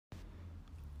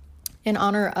In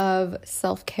honor of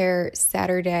Self-Care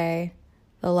Saturday,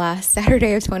 the last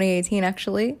Saturday of 2018,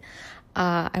 actually,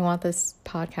 I want this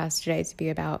podcast today to be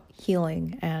about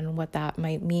healing and what that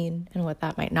might mean and what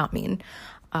that might not mean.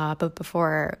 But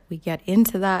before we get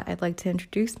into that, I'd like to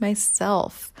introduce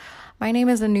myself. My name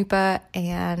is Anupa,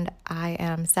 and I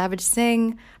am Savage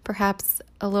Singh, perhaps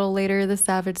a little later the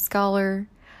Savage Scholar.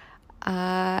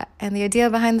 And the idea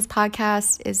behind this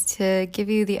podcast is to give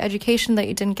you the education that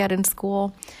you didn't get in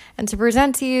school and to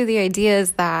present to you the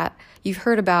ideas that you've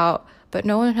heard about, but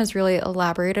no one has really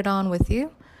elaborated on with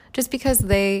you, just because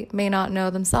they may not know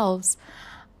themselves.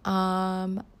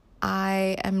 I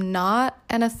am not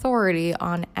an authority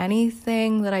on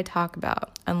anything that I talk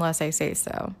about unless I say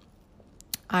so.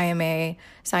 I am a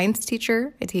science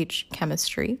teacher. I teach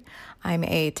chemistry. I'm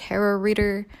a tarot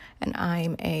reader, and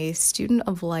I'm a student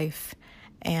of life.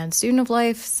 And student of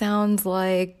life sounds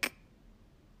like,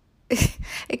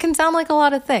 it can sound like a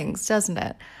lot of things, doesn't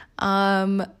it?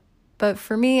 But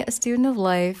for me, a student of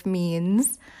life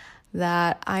means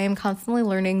that I am constantly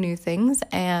learning new things,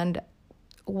 and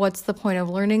what's the point of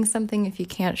learning something if you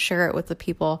can't share it with the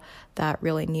people that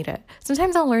really need it?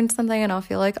 Sometimes I'll learn something and I'll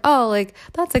feel like, oh, like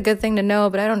that's a good thing to know,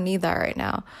 but I don't need that right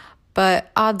now.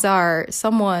 But odds are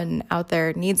someone out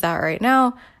there needs that right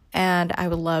now, and I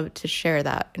would love to share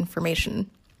that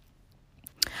information.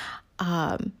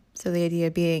 So the idea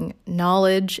being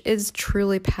knowledge is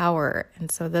truly power.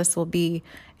 And so this will be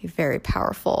a very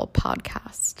powerful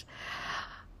podcast.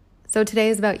 So today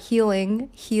is about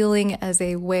healing as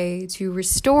a way to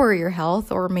restore your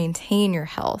health or maintain your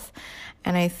health.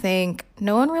 And I think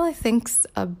no one really thinks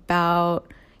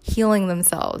about healing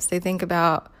themselves. They think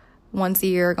about once a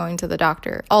year going to the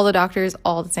doctor, all the doctors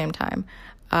all at the same time.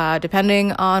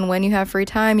 Depending on when you have free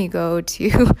time, you go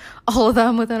to all of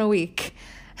them within a week.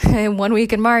 1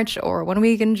 week in March, or 1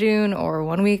 week in June, or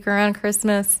 1 week around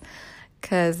Christmas,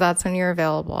 because that's when you're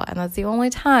available. And that's the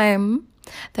only time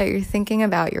that you're thinking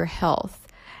about your health.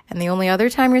 And the only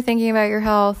other time you're thinking about your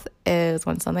health is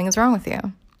when something is wrong with you.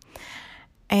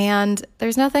 And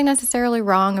there's nothing necessarily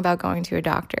wrong about going to a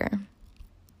doctor.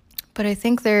 But I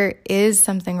think there is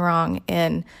something wrong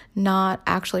in not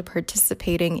actually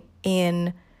participating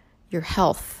in your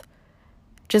health.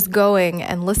 Just going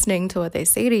and listening to what they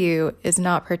say to you is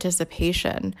not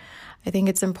participation. I think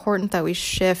it's important that we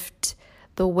shift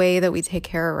the way that we take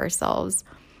care of ourselves.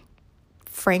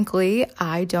 Frankly,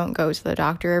 I don't go to the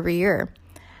doctor every year.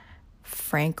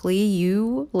 Frankly,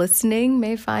 you listening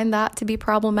may find that to be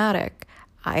problematic.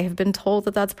 I have been told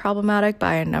that that's problematic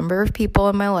by a number of people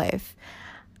in my life.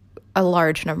 A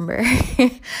large number.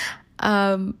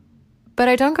 But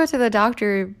I don't go to the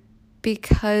doctor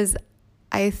because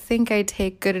I think I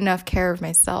take good enough care of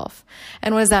myself.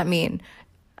 And what does that mean?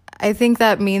 I think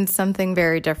that means something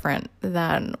very different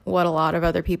than what a lot of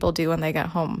other people do when they get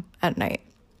home at night.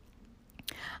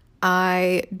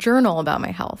 I journal about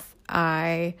my health.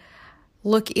 I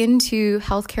look into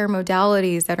healthcare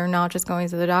modalities that are not just going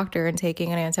to the doctor and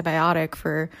taking an antibiotic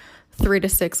for 3 to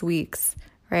 6 weeks,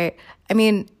 right? I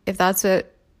mean, if that's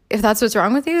what's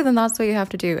wrong with you, then that's what you have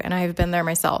to do. And I've been there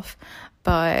myself.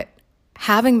 But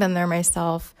having been there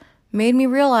myself made me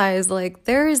realize, like,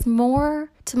 there is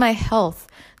more to my health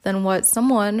than what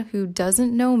someone who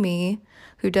doesn't know me,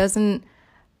 who doesn't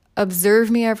observe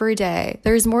me every day,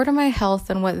 there's more to my health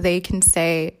than what they can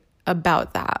say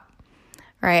about that,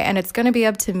 right? And it's going to be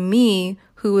up to me,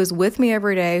 who is with me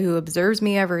every day, who observes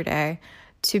me every day,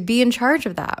 to be in charge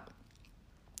of that.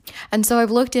 And so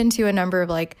I've looked into a number of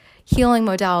healing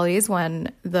modalities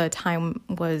when the time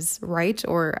was right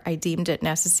or I deemed it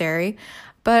necessary.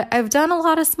 But I've done a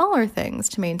lot of smaller things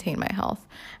to maintain my health.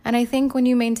 And I think when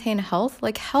you maintain health,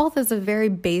 health is a very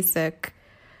basic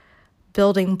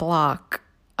building block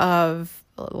of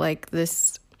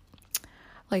this,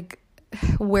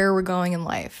 where we're going in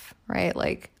life, right?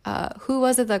 Who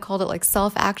was it that called it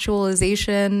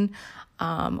self-actualization?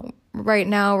 Right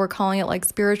now we're calling it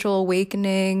spiritual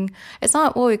awakening. It's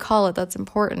not what we call it that's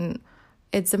important.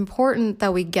 It's important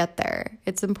that we get there.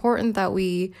 It's important that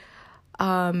we,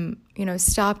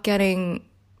 stop getting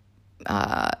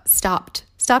stopped.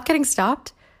 Stop getting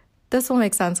stopped. This will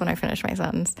make sense when I finish my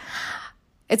sentence.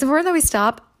 It's important that we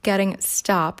stop getting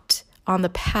stopped on the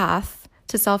path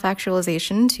to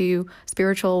self-actualization, to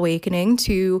spiritual awakening,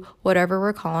 to whatever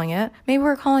we're calling it. Maybe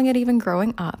we're calling it even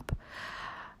growing up.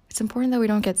 It's important that we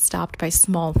don't get stopped by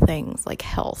small things like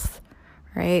health,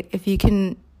 right? If you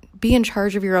can be in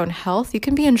charge of your own health, you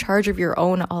can be in charge of your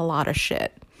own a lot of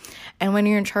shit. And when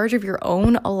you're in charge of your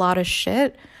own a lot of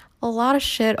shit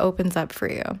opens up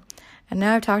for you. And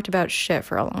now I've talked about shit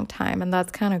for a long time, and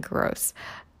that's kind of gross.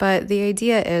 But the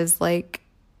idea is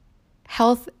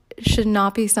health should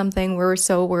not be something we're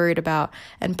so worried about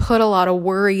and put a lot of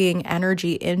worrying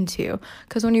energy into.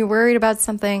 Because when you're worried about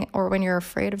something or when you're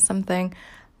afraid of something,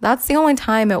 that's the only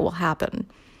time it will happen.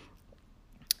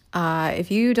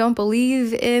 If you don't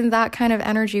believe in that kind of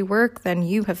energy work, then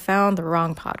you have found the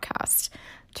wrong podcast.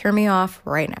 Turn me off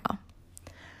right now.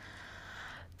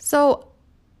 So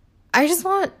I just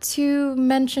want to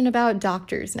mention about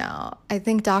doctors now. I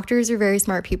think doctors are very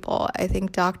smart people. I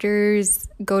think doctors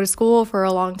go to school for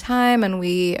a long time, and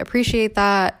we appreciate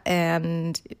that,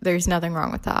 and there's nothing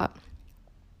wrong with that.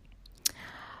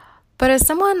 But as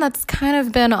someone that's kind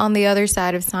of been on the other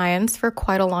side of science for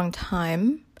quite a long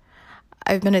time,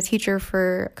 I've been a teacher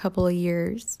for a couple of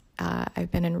years.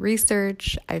 I've been in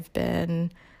research. I've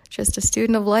been just a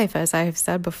student of life, as I have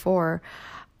said before.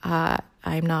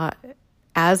 I'm not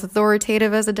as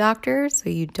authoritative as a doctor, so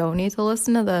you don't need to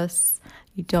listen to this.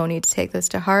 You don't need to take this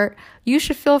to heart. You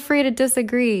should feel free to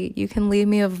disagree. You can leave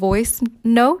me a voice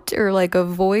note or like a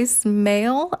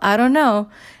voicemail. I don't know.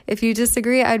 If you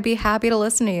disagree, I'd be happy to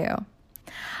listen to you.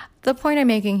 The point I'm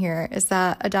making here is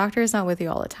that a doctor is not with you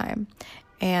all the time.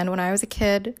 And when I was a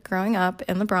kid growing up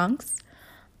in the Bronx,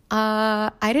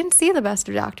 I didn't see the best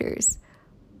of doctors.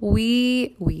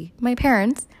 My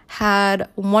parents had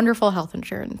wonderful health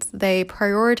insurance. They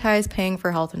prioritized paying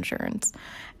for health insurance.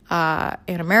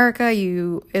 In America,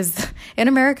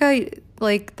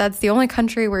 like that's the only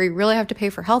country where you really have to pay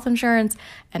for health insurance,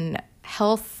 and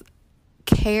health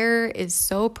care is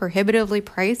so prohibitively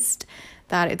priced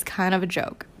that it's kind of a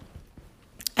joke.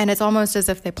 And it's almost as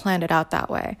if they planned it out that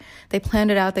way. They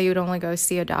planned it out that you'd only go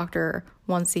see a doctor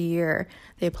once a year.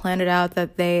 They planned it out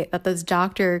that this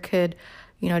doctor could,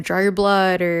 draw your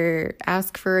blood or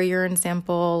ask for a urine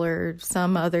sample or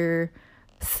some other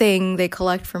thing they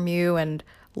collect from you and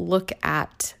look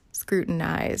at,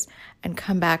 scrutinize, and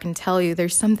come back and tell you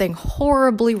there's something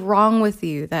horribly wrong with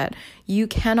you that you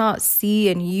cannot see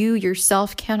and you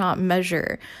yourself cannot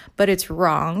measure, but it's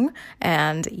wrong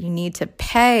and you need to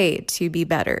pay to be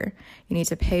better. You need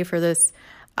to pay for this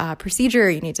procedure.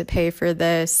 You need to pay for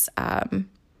this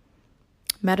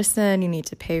medicine. You need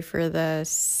to pay for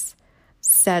this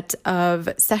set of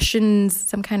sessions,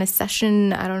 some kind of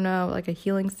session, I don't know, like a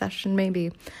healing session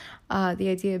maybe. The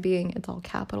idea being it's all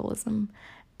capitalism.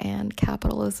 And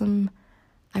capitalism,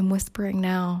 I'm whispering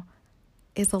now,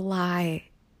 is a lie.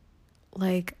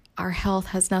 Like, our health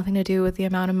has nothing to do with the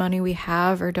amount of money we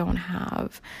have or don't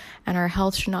have. And our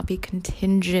health should not be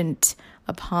contingent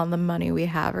upon the money we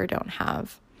have or don't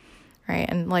have. Right?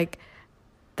 And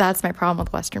that's my problem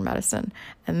with Western medicine.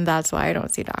 And that's why I don't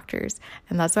see doctors.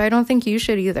 And that's why I don't think you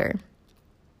should either.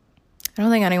 I don't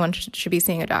think anyone should be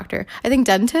seeing a doctor. I think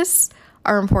dentists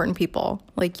are important people.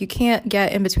 You can't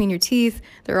get in between your teeth.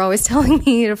 They're always telling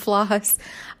me to floss.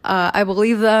 I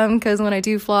believe them because when I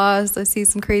do floss, I see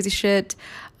some crazy shit.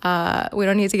 We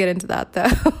don't need to get into that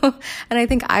though. And I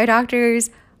think eye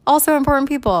doctors, also important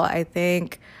people. I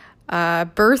think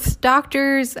birth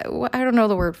doctors, I don't know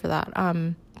the word for that.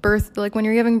 Birth, when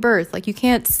you're giving birth, you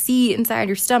can't see inside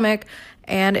your stomach.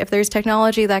 And if there's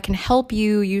technology that can help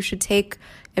you, you should take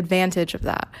advantage of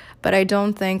that. But I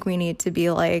don't think we need to be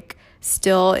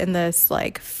still in this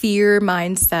fear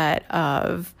mindset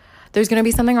of there's going to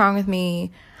be something wrong with me.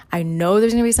 I know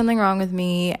there's going to be something wrong with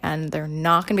me and they're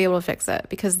not going to be able to fix it,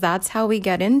 because that's how we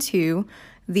get into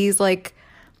these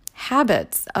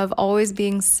habits of always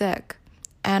being sick.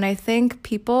 And I think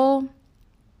people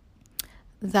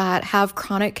that have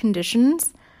chronic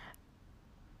conditions,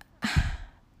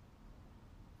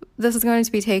 this is going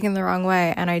to be taken the wrong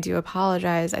way, and I do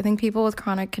apologize. I think people with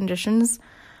chronic conditions,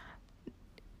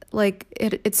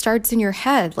 it starts in your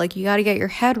head. You got to get your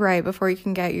head right before you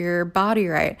can get your body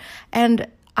right. And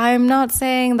I'm not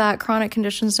saying that chronic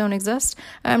conditions don't exist.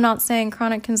 I'm not saying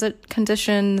chronic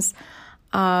conditions,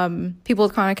 people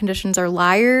with chronic conditions are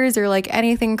liars or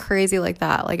anything crazy like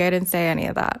that. I didn't say any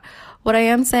of that. What I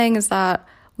am saying is that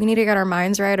we need to get our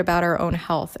minds right about our own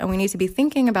health, and we need to be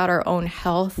thinking about our own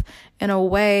health in a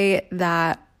way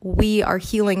that we are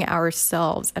healing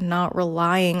ourselves and not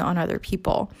relying on other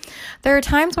people. There are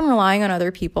times when relying on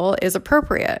other people is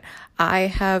appropriate. I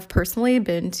have personally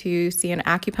been to see an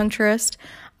acupuncturist.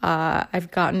 I've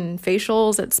gotten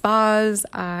facials at spas.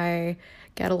 I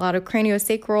get a lot of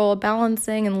craniosacral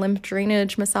balancing and lymph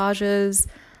drainage massages.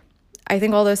 I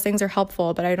think all those things are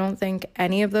helpful, but I don't think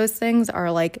any of those things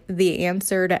are the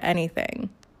answer to anything.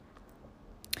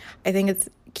 I think it's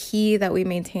key that we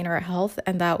maintain our health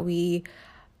and that we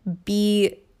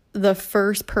be the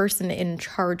first person in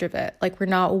charge of it. We're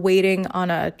not waiting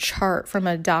on a chart from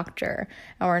a doctor,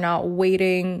 and we're not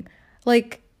waiting.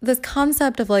 This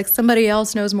concept of somebody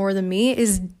else knows more than me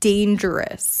is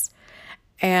dangerous.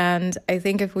 And I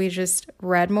think if we just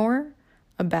read more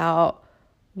about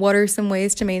what are some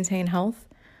ways to maintain health,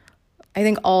 I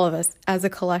think all of us as a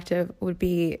collective would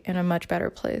be in a much better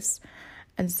place.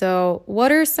 And so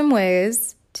what are some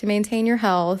ways to maintain your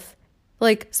health?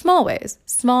 Like small ways,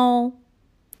 small,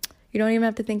 you don't even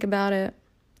have to think about it,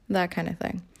 that kind of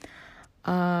thing.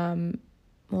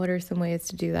 What are some ways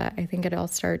to do that? I think it all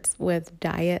starts with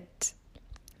diet,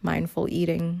 mindful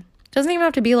eating. Doesn't even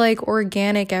have to be like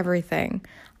organic everything.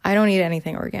 I don't eat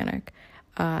anything organic.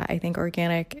 I think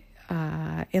organic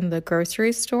in the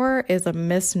grocery store is a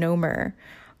misnomer.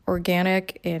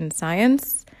 Organic in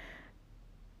science,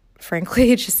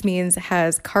 frankly, it just means it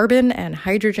has carbon and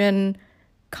hydrogen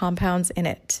compounds in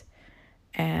it.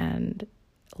 And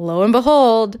lo and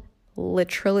behold,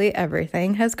 literally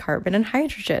everything has carbon and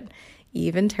hydrogen,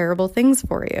 even terrible things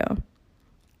for you.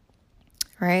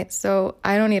 Right? So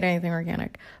I don't eat anything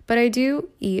organic, but I do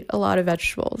eat a lot of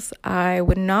vegetables. I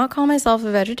would not call myself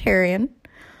a vegetarian.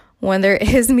 When there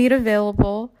is meat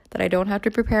available that I don't have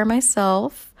to prepare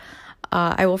myself,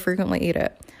 I will frequently eat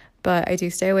it. But I do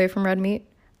stay away from red meat.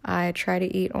 I try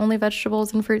to eat only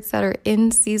vegetables and fruits that are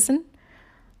in season.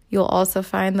 You'll also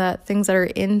find that things that are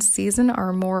in season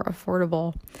are more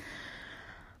affordable.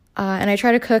 And I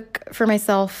try to cook for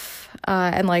myself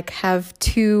and like have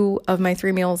 2 of my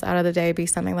 3 meals out of the day be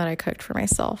something that I cooked for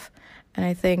myself. And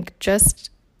I think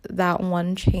just that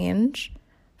one change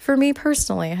for me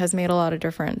personally has made a lot of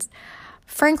difference.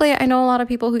 Frankly, I know a lot of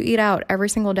people who eat out every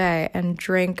single day and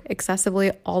drink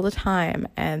excessively all the time,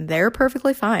 and they're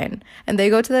perfectly fine. And they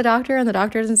go to the doctor and the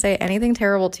doctor doesn't say anything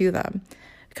terrible to them,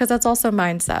 because that's also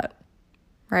mindset,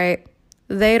 right?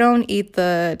 They don't eat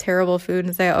the terrible food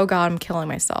and say, oh God, I'm killing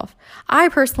myself. I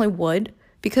personally would,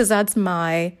 because that's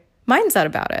my mindset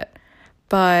about it.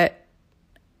 But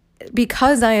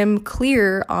because I am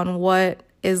clear on what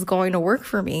is going to work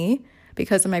for me,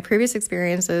 because of my previous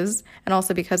experiences, and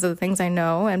also because of the things I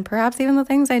know, and perhaps even the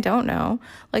things I don't know,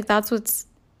 like that's what's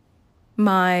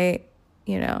my,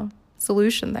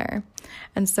 solution there.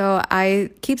 And so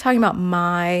I keep talking about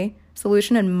my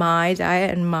solution and my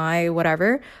diet and my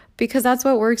whatever, because that's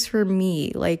what works for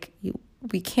me. Like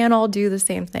we can't all do the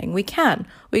same thing. We can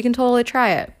totally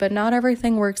try it, but not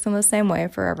everything works in the same way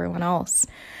for everyone else.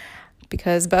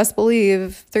 Because best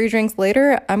believe 3 drinks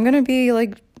later, I'm going to be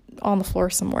like on the floor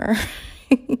somewhere.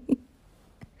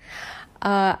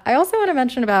 I also want to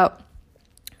mention about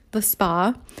the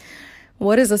spa.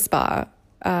 What is a spa?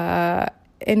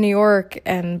 In New York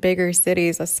and bigger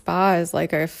cities, a spa is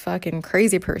like a fucking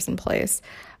crazy person place.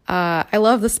 I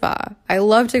love the spa. I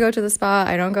love to go to the spa.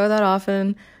 I don't go that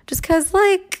often just because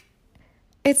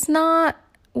it's not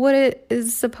what it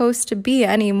is supposed to be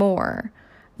anymore.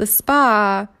 The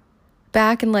spa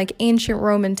back in ancient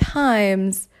Roman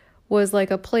times was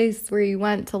a place where you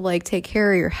went to take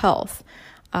care of your health,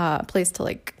 a place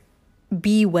to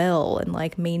be well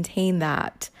and maintain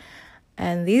that.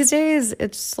 And these days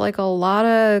it's a lot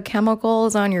of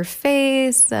chemicals on your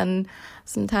face, and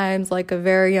sometimes a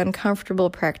very uncomfortable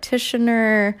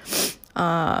practitioner.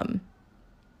 Not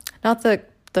that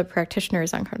the practitioner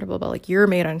is uncomfortable, but you're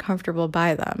made uncomfortable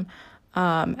by them.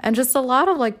 And just a lot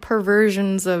of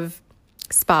perversions of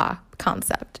spa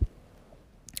concept.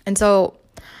 And so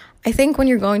I think when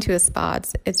you're going to a spa,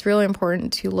 it's really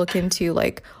important to look into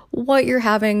what you're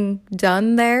having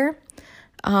done there,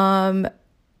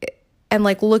 and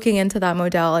looking into that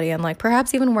modality, and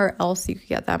perhaps even where else you could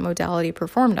get that modality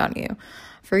performed on you.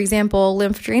 For example,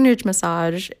 lymph drainage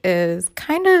massage is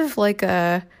kind of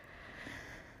I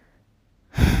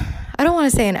don't want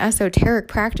to say an esoteric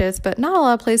practice, but not a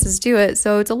lot of places do it,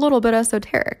 so it's a little bit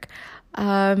esoteric.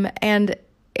 And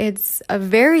it's a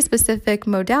very specific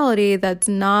modality that's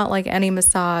not like any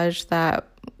massage that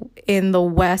in the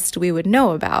West we would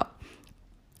know about.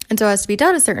 And so it has to be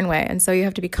done a certain way. And so you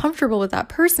have to be comfortable with that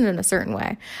person in a certain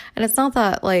way. And it's not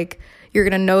that you're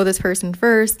going to know this person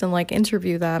first and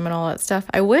interview them and all that stuff.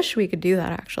 I wish we could do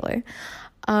that actually.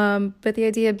 But the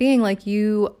idea being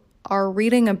you are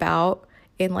reading about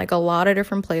in a lot of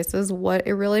different places what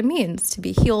it really means to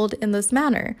be healed in this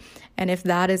manner. And if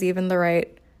that is even the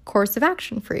right course of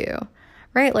action for you,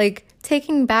 right?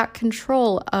 Taking back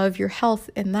control of your health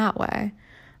in that way.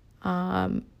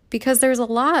 Because there's a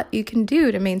lot you can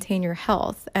do to maintain your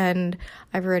health. And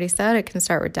I've already said it can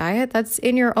start with diet. That's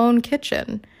in your own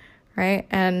kitchen, right?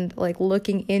 And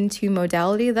looking into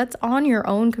modality, that's on your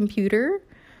own computer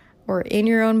or in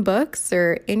your own books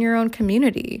or in your own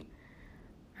community,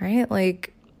 right?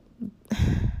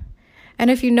 And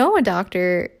if you know a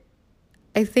doctor,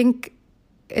 I think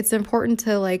it's important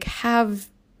to have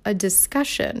a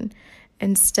discussion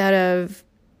instead of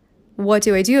what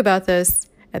do I do about this?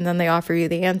 and then they offer you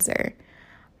the answer,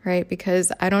 right?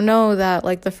 Because I don't know that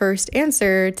like the first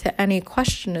answer to any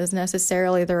question is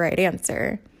necessarily the right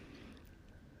answer.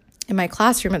 In my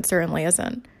classroom, it certainly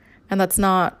isn't. And that's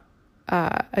not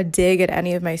a dig at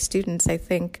any of my students. I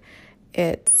think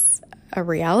it's a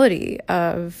reality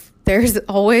of there's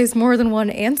always more than one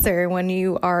answer when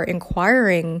you are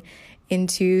inquiring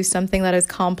into something that is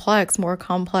complex, more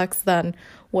complex than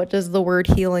what does the word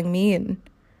healing mean?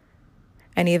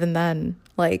 And even then,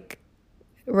 like,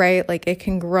 right, like it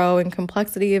can grow in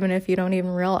complexity even if you don't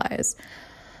even realize.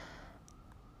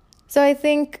 So I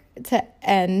think to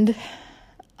end,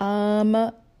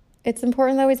 it's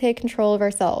important that we take control of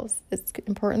ourselves. It's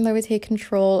important that we take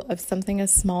control of something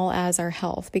as small as our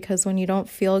health, because when you don't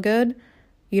feel good,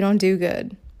 you don't do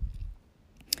good.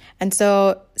 And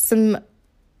so some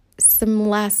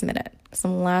last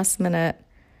minute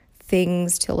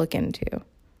things to look into.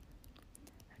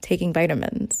 Taking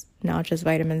vitamins, not just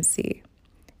vitamin C.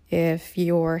 If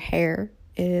your hair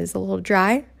is a little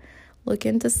dry, look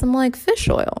into some like fish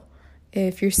oil.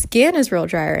 If your skin is real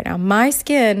dry right now, my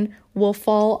skin will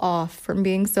fall off from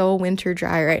being so winter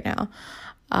dry right now.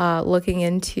 Looking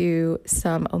into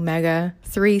some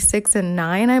omega-3, 6, and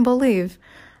 9, I believe.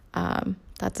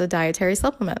 That's a dietary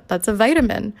supplement. That's a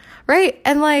vitamin, right?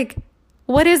 And like,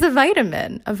 what is a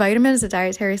vitamin? A vitamin is a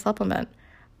dietary supplement.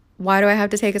 Why do I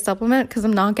have to take a supplement? Because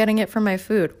I'm not getting it from my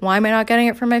food. Why am I not getting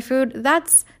it from my food?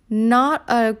 That's not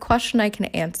a question I can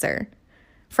answer,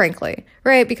 frankly,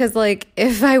 right? Because like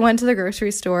if I went to the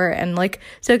grocery store and like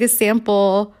took a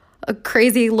sample, a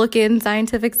crazy looking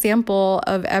scientific sample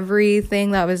of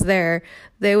everything that was there,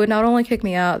 they would not only kick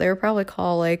me out, they would probably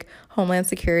call like Homeland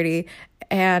Security,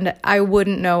 and I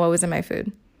wouldn't know what was in my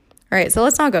food. All right, so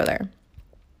let's not go there.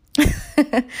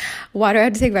 Why do I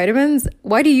have to take vitamins?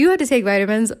 Why do you have to take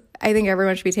vitamins? I think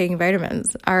everyone should be taking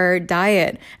vitamins. Our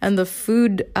diet and the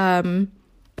food, I don't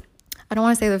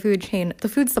want to say the food chain, the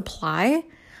food supply,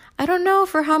 I don't know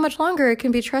for how much longer it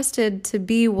can be trusted to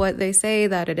be what they say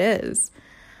that it is.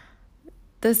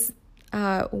 This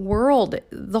world,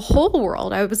 the whole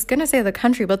world, I was going to say the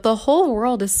country, but the whole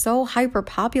world is so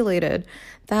hyperpopulated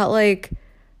that like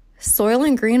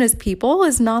Soylent Green as people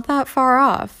is not that far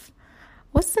off.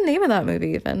 What's the name of that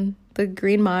movie even? The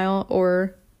Green Mile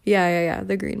or... Yeah,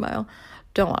 The Green Mile.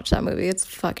 Don't watch that movie. It's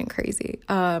fucking crazy.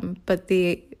 But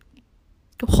the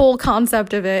whole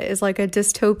concept of it is like a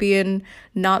dystopian,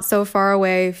 not so far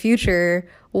away future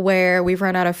where we've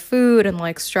run out of food and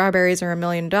like strawberries are $1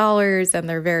 million and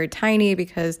they're very tiny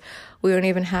because we don't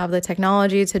even have the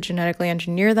technology to genetically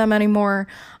engineer them anymore.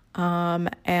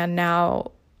 And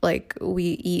now like we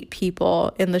eat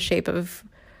people in the shape of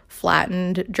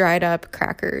flattened, dried up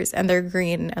crackers, and they're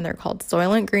green and they're called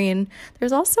Soylent Green.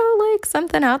 There's also like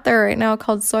something out there right now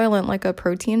called Soylent, like a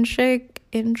protein shake.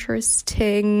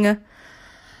 Interesting.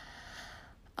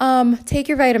 Take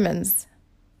your vitamins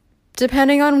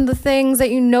depending on the things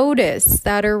that you notice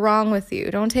that are wrong with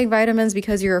you. Don't take vitamins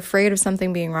because you're afraid of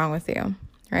something being wrong with you.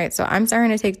 Right? So I'm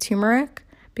starting to take turmeric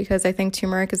because I think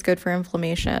turmeric is good for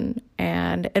inflammation,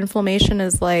 and inflammation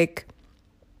is like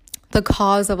the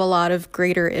cause of a lot of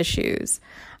greater issues,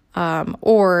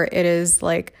 or it is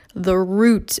like the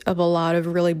root of a lot of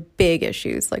really big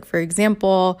issues. Like, for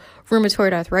example,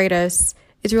 rheumatoid arthritis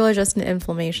is really just an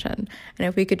inflammation. And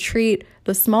if we could treat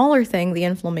the smaller thing, the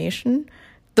inflammation,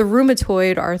 the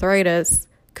rheumatoid arthritis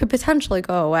could potentially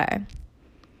go away.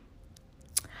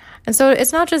 And so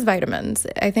it's not just vitamins.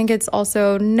 I think it's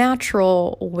also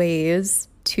natural ways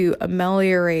to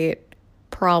ameliorate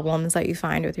problems that you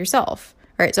find with yourself.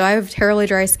 Right, so I have terribly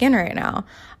dry skin right now.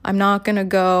 I'm not going to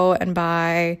go and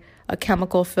buy a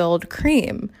chemical-filled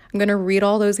cream. I'm going to read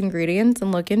all those ingredients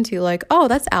and look into like, oh,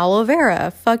 that's aloe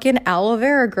vera. Fucking aloe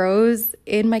vera grows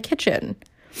in my kitchen,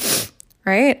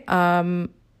 right?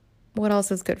 What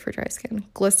else is good for dry skin?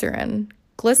 Glycerin.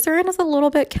 Glycerin is a little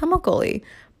bit chemically,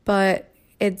 but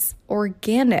it's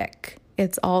organic.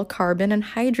 It's all carbon and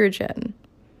hydrogen,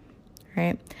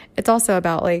 right? It's also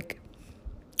about like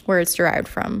where it's derived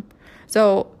from.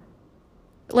 So,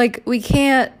 like, we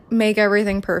can't make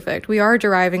everything perfect. We are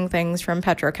deriving things from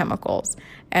petrochemicals,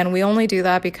 and we only do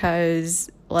that because,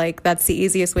 like, that's the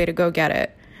easiest way to go get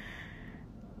it.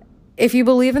 If you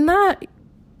believe in that,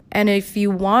 and if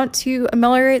you want to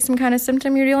ameliorate some kind of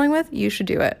symptom you're dealing with, you should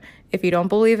do it. If you don't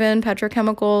believe in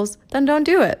petrochemicals, then don't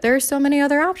do it. There are so many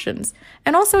other options.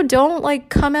 And also don't, like,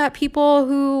 come at people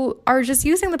who are just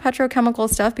using the petrochemical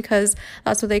stuff because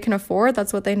that's what they can afford,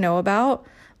 that's what they know about.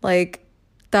 Like,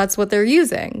 that's what they're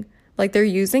using. Like, they're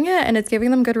using it and it's giving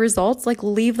them good results. Like,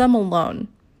 leave them alone.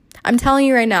 I'm telling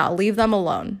you right now, leave them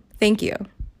alone. Thank you.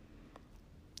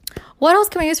 What else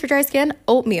can we use for dry skin?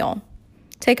 Oatmeal.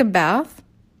 Take a bath,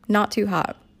 not too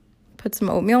hot. Put some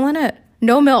oatmeal in it.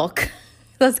 No milk.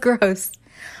 That's gross.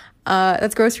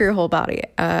 That's gross for your whole body.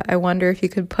 I wonder if you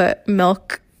could put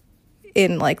milk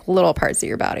in like little parts of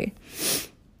your body.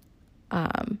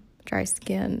 Dry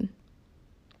skin.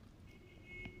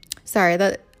 Sorry,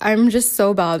 that I'm just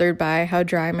so bothered by how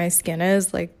dry my skin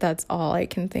is. Like, that's all I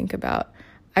can think about.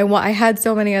 I had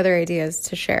so many other ideas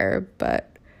to share,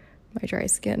 but my dry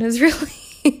skin is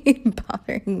really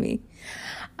bothering me.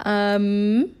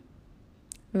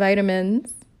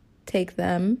 Vitamins, take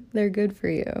them. They're good for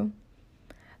you.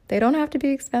 They don't have to be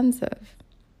expensive.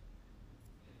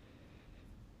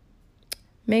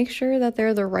 Make sure that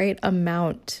they're the right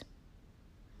amount,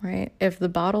 right? If the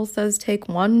bottle says take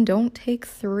 1, don't take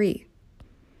 3.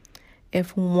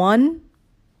 If 1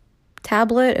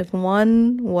 tablet, if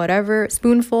 1 whatever,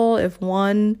 spoonful, if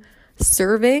 1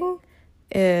 serving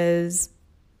is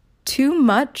too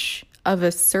much of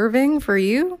a serving for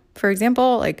you, for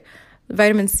example, like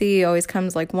vitamin C always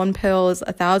comes like 1 pill is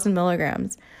 1,000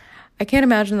 milligrams. I can't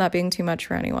imagine that being too much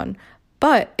for anyone.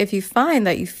 But if you find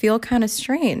that you feel kind of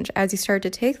strange as you start to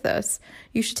take this,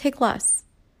 you should take less,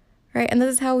 right? And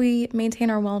this is how we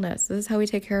maintain our wellness. This is how we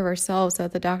take care of ourselves so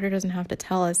that the doctor doesn't have to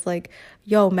tell us like,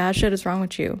 yo, mad shit is wrong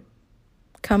with you.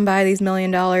 Come buy these $1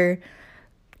 million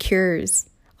cures.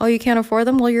 Oh, you can't afford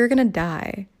them? Well, you're going to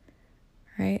die,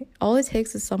 right? All it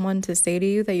takes is someone to say to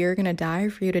you that you're going to die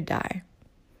for you to die.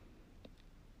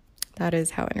 That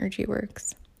is how energy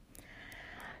works.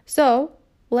 So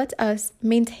let us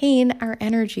maintain our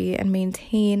energy and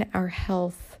maintain our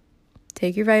health.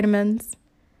 Take your vitamins.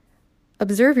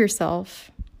 Observe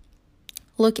yourself.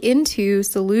 Look into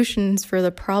solutions for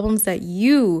the problems that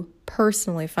you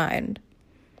personally find.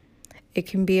 It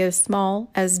can be as small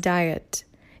as diet.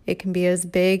 It can be as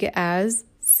big as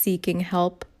seeking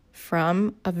help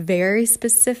from a very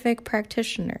specific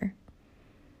practitioner.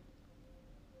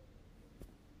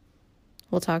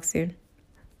 We'll talk soon.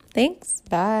 Thanks.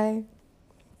 Bye.